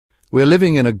We're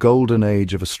living in a golden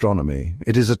age of astronomy.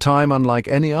 It is a time unlike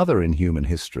any other in human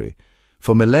history.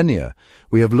 For millennia,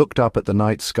 we have looked up at the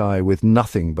night sky with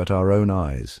nothing but our own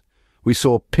eyes. We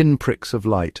saw pinpricks of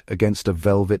light against a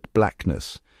velvet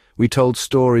blackness. We told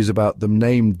stories about them,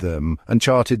 named them, and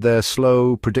charted their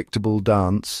slow, predictable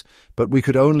dance, but we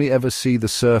could only ever see the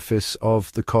surface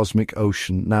of the cosmic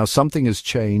ocean. Now something has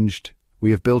changed.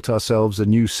 We have built ourselves a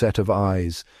new set of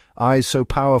eyes so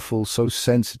powerful, so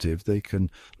sensitive, they can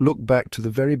look back to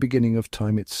the very beginning of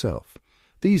time itself.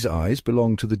 These eyes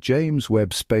belong to the James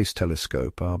Webb Space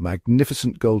Telescope, our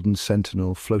magnificent golden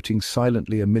sentinel floating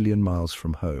silently 1,000,000 miles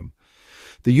from home.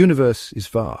 The universe is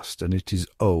vast, and it is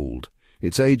old.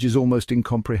 Its age is almost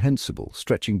incomprehensible,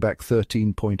 stretching back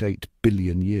 13.8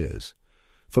 billion years.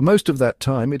 For most of that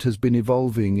time it has been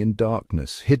evolving in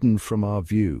darkness, hidden from our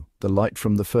view. The light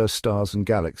from the first stars and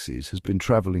galaxies has been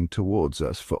traveling towards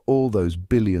us for all those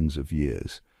billions of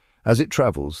years. As it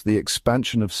travels, the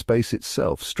expansion of space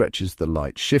itself stretches the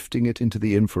light, shifting it into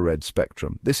the infrared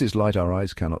spectrum. This is light our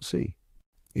eyes cannot see.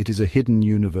 It is a hidden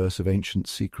universe of ancient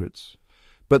secrets.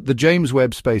 But the James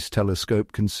Webb Space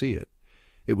Telescope can see it.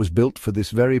 It was built for this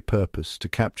very purpose, to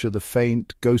capture the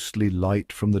faint, ghostly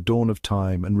light from the dawn of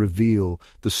time and reveal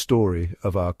the story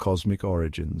of our cosmic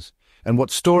origins. And what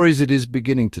stories it is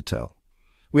beginning to tell.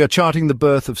 We are charting the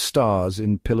birth of stars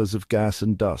in pillars of gas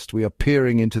and dust. We are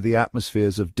peering into the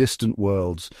atmospheres of distant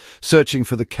worlds, searching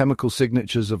for the chemical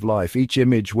signatures of life. Each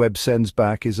image Webb sends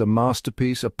back is a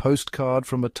masterpiece, a postcard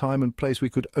from a time and place we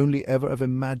could only ever have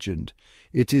imagined.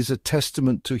 It is a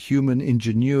testament to human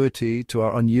ingenuity, to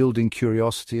our unyielding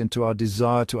curiosity, and to our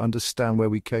desire to understand where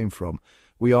we came from.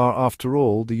 We are, after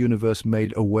all, the universe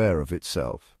made aware of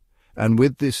itself. And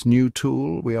with this new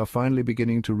tool, we are finally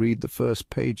beginning to read the first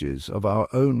pages of our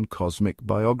own cosmic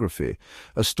biography,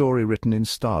 a story written in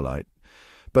starlight.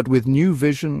 But with new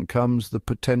vision comes the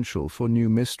potential for new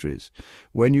mysteries.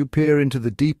 When you peer into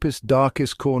the deepest,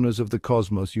 darkest corners of the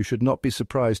cosmos, you should not be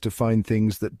surprised to find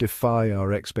things that defy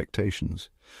our expectations.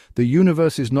 The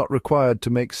universe is not required to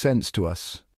make sense to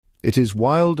us. It is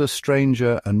wilder,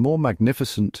 stranger, and more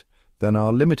magnificent than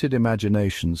our limited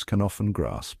imaginations can often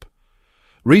grasp.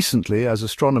 Recently, as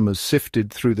astronomers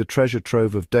sifted through the treasure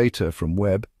trove of data from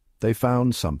Webb, they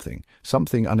found something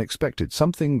unexpected,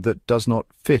 something that does not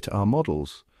fit our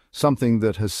models, something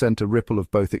that has sent a ripple of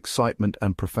both excitement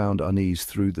and profound unease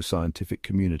through the scientific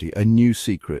community, a new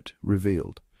secret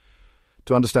revealed.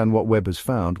 To understand what Webb has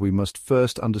found, we must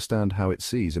first understand how it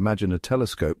sees. Imagine a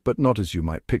telescope, but not as you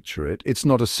might picture it. It's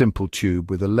not a simple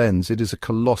tube with a lens. It is a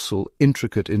colossal,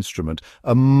 intricate instrument,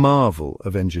 a marvel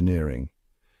of engineering.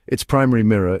 Its primary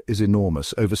mirror is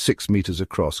enormous, over 6 meters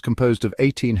across, composed of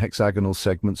 18 hexagonal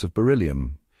segments of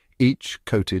beryllium, each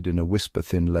coated in a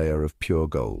whisper-thin layer of pure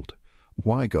gold.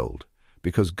 Why gold?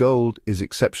 Because gold is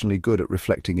exceptionally good at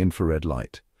reflecting infrared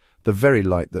light, the very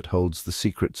light that holds the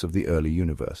secrets of the early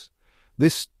universe.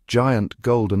 This giant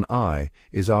golden eye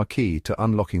is our key to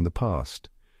unlocking the past.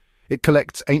 It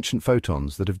collects ancient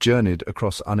photons that have journeyed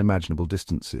across unimaginable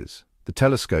distances. The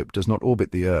telescope does not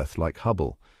orbit the Earth like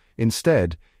Hubble.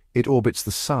 Instead, it orbits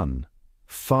the Sun,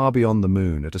 far beyond the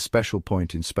Moon, at a special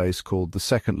point in space called the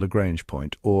second Lagrange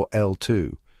point, or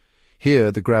L2.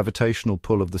 Here, the gravitational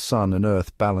pull of the Sun and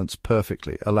Earth balance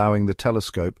perfectly, allowing the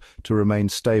telescope to remain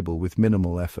stable with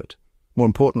minimal effort. More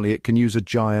importantly, it can use a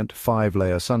giant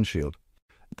 5-layer sunshield,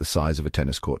 the size of a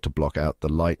tennis court, to block out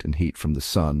the light and heat from the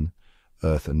Sun,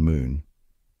 Earth and Moon.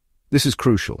 This is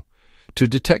crucial. To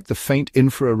detect the faint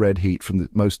infrared heat from the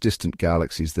most distant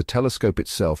galaxies, the telescope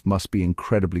itself must be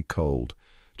incredibly cold,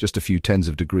 just a few tens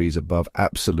of degrees above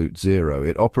absolute zero.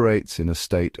 It operates in a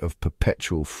state of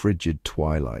perpetual frigid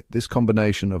twilight. This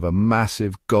combination of a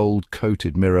massive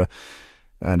gold-coated mirror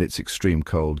and its extreme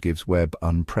cold gives Webb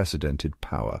unprecedented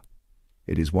power.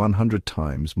 It is 100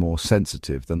 times more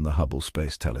sensitive than the Hubble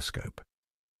Space Telescope.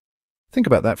 Think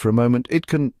about that for a moment. It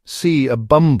can see a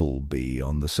bumblebee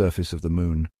on the surface of the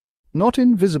Moon. Not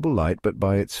in visible light, but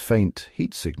by its faint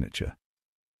heat signature.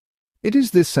 It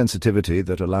is this sensitivity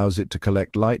that allows it to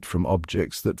collect light from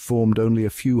objects that formed only a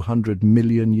few 100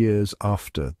 million years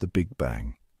after the Big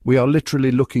Bang. We are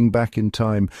literally looking back in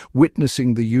time,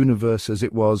 witnessing the universe as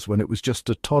it was when it was just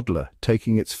a toddler,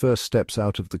 taking its first steps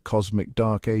out of the cosmic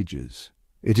dark ages.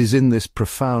 It is in this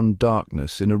profound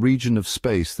darkness, in a region of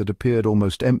space that appeared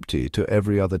almost empty to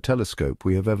every other telescope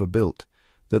we have ever built,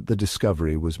 that the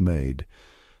discovery was made.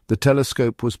 The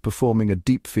telescope was performing a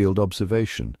deep-field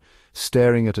observation,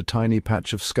 staring at a tiny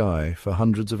patch of sky for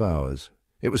hundreds of hours.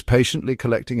 It was patiently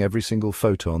collecting every single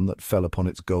photon that fell upon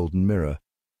its golden mirror.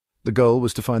 The goal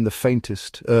was to find the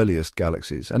faintest, earliest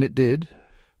galaxies, and it did,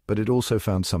 but it also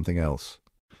found something else.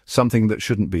 something that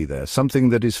shouldn't be there, something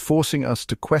that is forcing us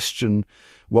to question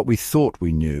what we thought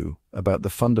we knew about the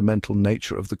fundamental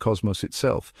nature of the cosmos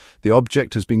itself. The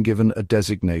object has been given a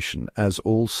designation, as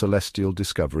all celestial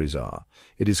discoveries are.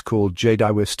 It is called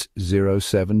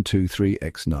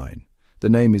JWST-0723-X9. The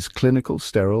name is clinical,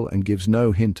 sterile, and gives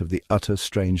no hint of the utter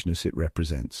strangeness it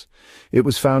represents. It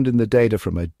was found in the data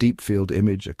from a deep-field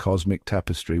image, a cosmic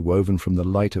tapestry woven from the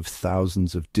light of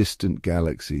thousands of distant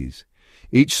galaxies.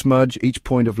 Each smudge, each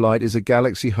point of light, is a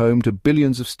galaxy home to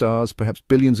billions of stars, perhaps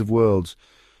billions of worlds.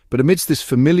 But amidst this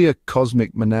familiar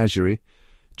cosmic menagerie,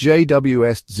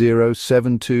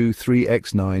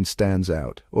 JWST-0723-X9 stands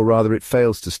out, or rather it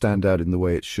fails to stand out in the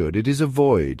way it should. It is a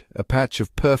void, a patch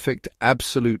of perfect,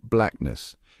 absolute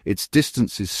blackness. Its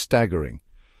distance is staggering.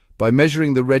 By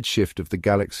measuring the redshift of the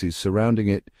galaxies surrounding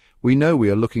it, we know we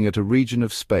are looking at a region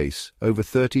of space over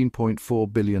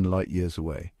 13.4 billion light-years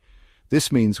away.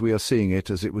 This means we are seeing it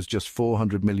as it was just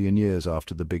 400 million years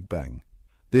after the Big Bang.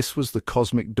 This was the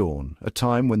cosmic dawn, a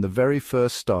time when the very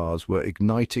first stars were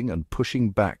igniting and pushing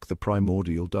back the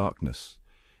primordial darkness.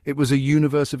 It was a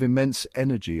universe of immense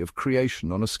energy, of creation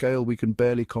on a scale we can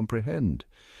barely comprehend.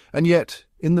 And yet,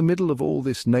 in the middle of all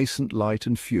this nascent light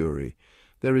and fury,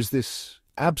 there is this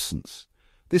absence,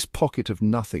 this pocket of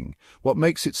nothing. What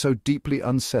makes it so deeply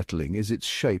unsettling is its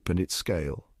shape and its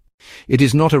scale. It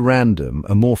is not a random,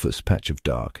 amorphous patch of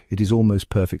dark. It is almost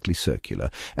perfectly circular,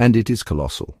 and it is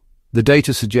colossal. The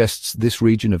data suggests this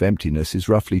region of emptiness is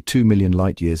roughly 2 million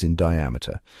light-years in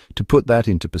diameter. To put that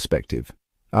into perspective,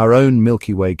 our own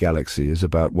Milky Way galaxy is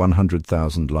about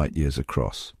 100,000 light-years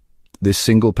across. This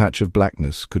single patch of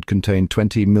blackness could contain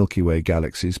 20 Milky Way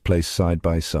galaxies placed side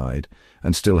by side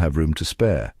and still have room to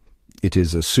spare. It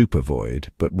is a supervoid,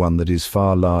 but one that is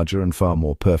far larger and far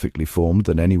more perfectly formed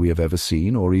than any we have ever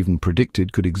seen or even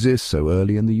predicted could exist so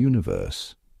early in the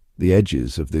universe. The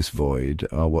edges of this void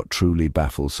are what truly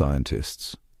baffle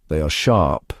scientists. They are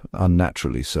sharp,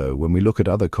 unnaturally so. When we look at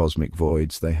other cosmic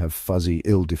voids, they have fuzzy,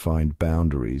 ill-defined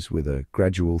boundaries with a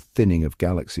gradual thinning of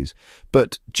galaxies.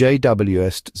 But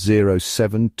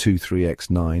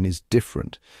JWST-0723-X9 is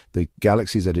different. The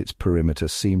galaxies at its perimeter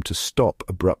seem to stop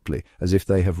abruptly, as if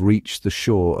they have reached the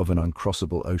shore of an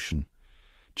uncrossable ocean.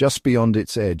 Just beyond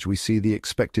its edge, we see the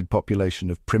expected population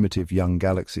of primitive young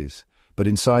galaxies. But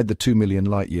inside the 2 million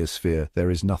light-year sphere, there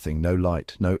is nothing, no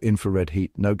light, no infrared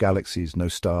heat, no galaxies, no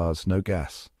stars, no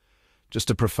gas. Just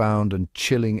a profound and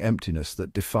chilling emptiness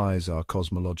that defies our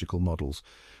cosmological models.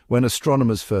 When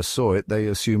astronomers first saw it, they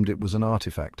assumed it was an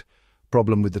artifact.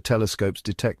 Problem with the telescope's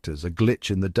detectors, a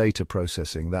glitch in the data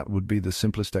processing. That would be the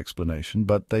simplest explanation,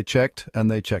 but they checked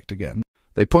and they checked again.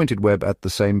 They pointed Webb at the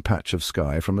same patch of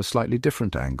sky from a slightly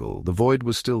different angle. The void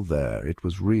was still there. It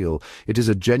was real. It is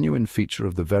a genuine feature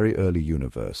of the very early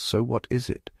universe. So what is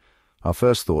it? Our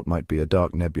first thought might be a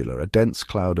dark nebula, a dense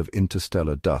cloud of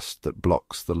interstellar dust that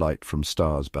blocks the light from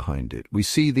stars behind it. We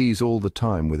see these all the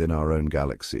time within our own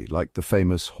galaxy, like the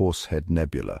famous Horsehead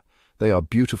Nebula. They are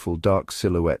beautiful dark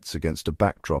silhouettes against a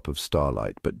backdrop of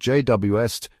starlight, but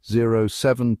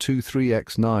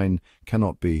JWST-0723-X9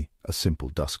 cannot be a simple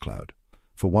dust cloud.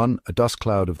 For one, a dust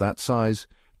cloud of that size,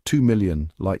 2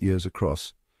 million light-years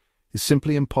across, is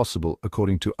simply impossible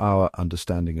according to our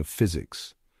understanding of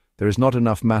physics. There is not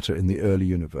enough matter in the early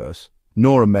universe,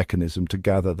 nor a mechanism to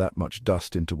gather that much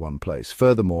dust into one place.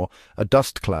 Furthermore, a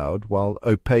dust cloud, while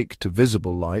opaque to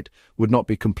visible light, would not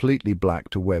be completely black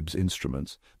to Webb's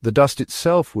instruments. The dust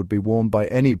itself would be warmed by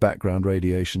any background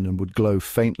radiation and would glow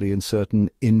faintly in certain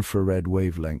infrared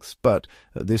wavelengths. But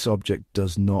this object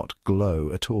does not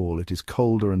glow at all. It is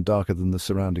colder and darker than the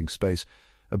surrounding space,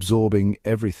 absorbing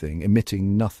everything,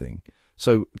 emitting nothing.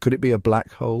 So, could it be a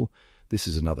black hole? This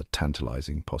is another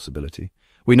tantalizing possibility.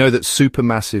 We know that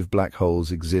supermassive black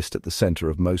holes exist at the center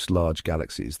of most large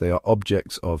galaxies. They are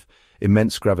objects of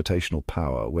immense gravitational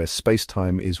power, where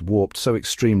space-time is warped so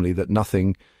extremely that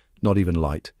nothing, not even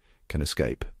light, can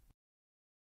escape.